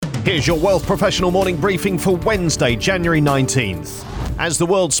Here's your Wealth Professional morning briefing for Wednesday, January 19th. As the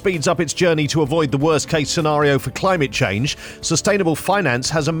world speeds up its journey to avoid the worst-case scenario for climate change, sustainable finance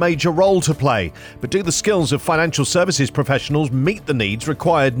has a major role to play. But do the skills of financial services professionals meet the needs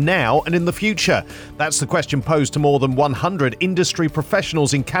required now and in the future? That's the question posed to more than 100 industry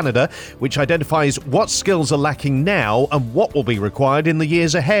professionals in Canada, which identifies what skills are lacking now and what will be required in the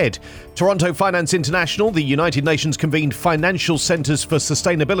years ahead. Toronto Finance International, the United Nations-convened Financial Centres for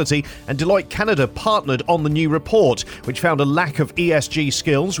Sustainability, and Deloitte Canada partnered on the new report, which found a lack of ESG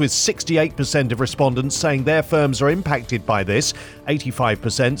skills, with 68% of respondents saying their firms are impacted by this.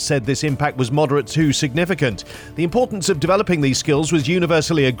 85% said this impact was moderate to significant. The importance of developing these skills was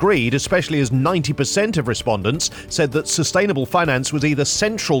universally agreed, especially as 90% of respondents said that sustainable finance was either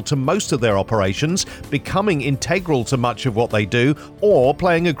central to most of their operations, becoming integral to much of what they do, or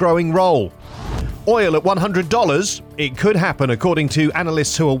playing a growing role. Oil at $100? It could happen, according to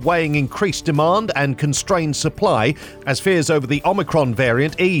analysts who are weighing increased demand and constrained supply as fears over the Omicron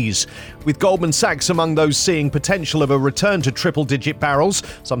variant ease. With Goldman Sachs among those seeing potential of a return to triple-digit barrels,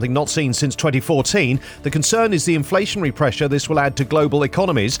 something not seen since 2014, the concern is the inflationary pressure this will add to global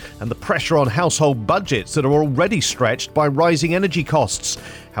economies and the pressure on household budgets that are already stretched by rising energy costs.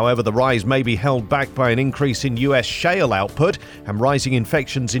 However, the rise may be held back by an increase in US shale output and rising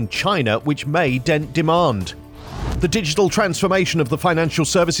infections in China, which may dent demand. The digital transformation of the financial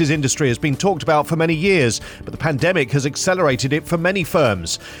services industry has been talked about for many years, but the pandemic has accelerated it for many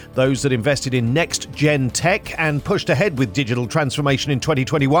firms. Those that invested in next-gen tech and pushed ahead with digital transformation in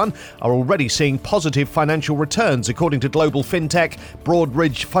 2021 are already seeing positive financial returns, according to global fintech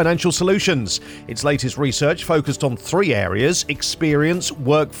Broadridge Financial Solutions. Its latest research focused on three areas: experience,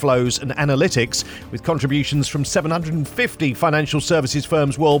 workflows, and analytics, with contributions from 750 financial services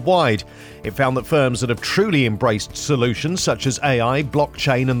firms worldwide. It found that firms that have truly embraced solutions such as AI,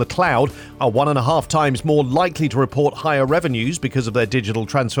 blockchain, and the cloud are 1.5 times more likely to report higher revenues because of their digital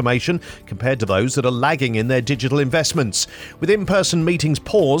transformation compared to those that are lagging in their digital investments. With in-person meetings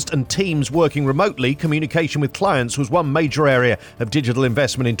paused and teams working remotely, communication with clients was one major area of digital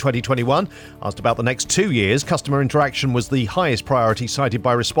investment in 2021. Asked about the next 2 years, customer interaction was the highest priority cited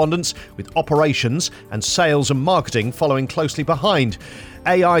by respondents, with operations and sales and marketing following closely behind.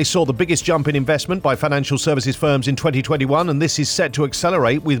 AI saw the biggest jump in investment by financial services firms in 2021, and this is set to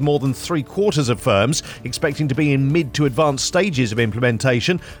accelerate, with more than 3/4 of firms expecting to be in mid to advanced stages of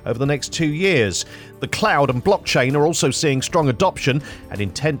implementation over the next 2 years. The cloud and blockchain are also seeing strong adoption and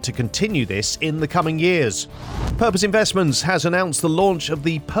intent to continue this in the coming years. Purpose Investments has announced the launch of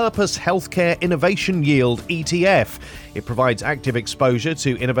the Purpose Healthcare Innovation Yield ETF. It provides active exposure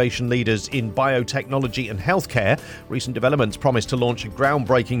to innovation leaders in biotechnology and healthcare. Recent developments promise to launch a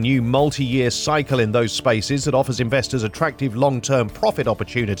groundbreaking new multi-year cycle in those spaces that offers investors attractive long-term profit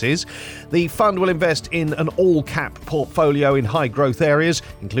opportunities. The fund will invest in an all-cap portfolio in high-growth areas,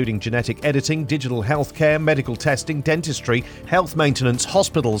 including genetic editing, digital healthcare, medical testing, dentistry, health maintenance,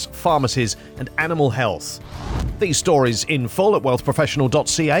 hospitals, pharmacies, and animal health. These stories in full at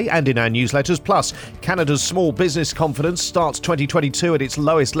WealthProfessional.ca and in our newsletters. Plus, Canada's small business confidence starts 2022 at its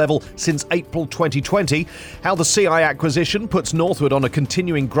lowest level since April 2020, how the CI acquisition puts Northwood on a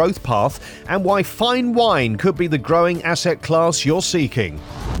continuing growth path, and why fine wine could be the growing asset class you're seeking.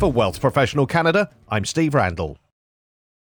 For Wealth Professional Canada, I'm Steve Randall.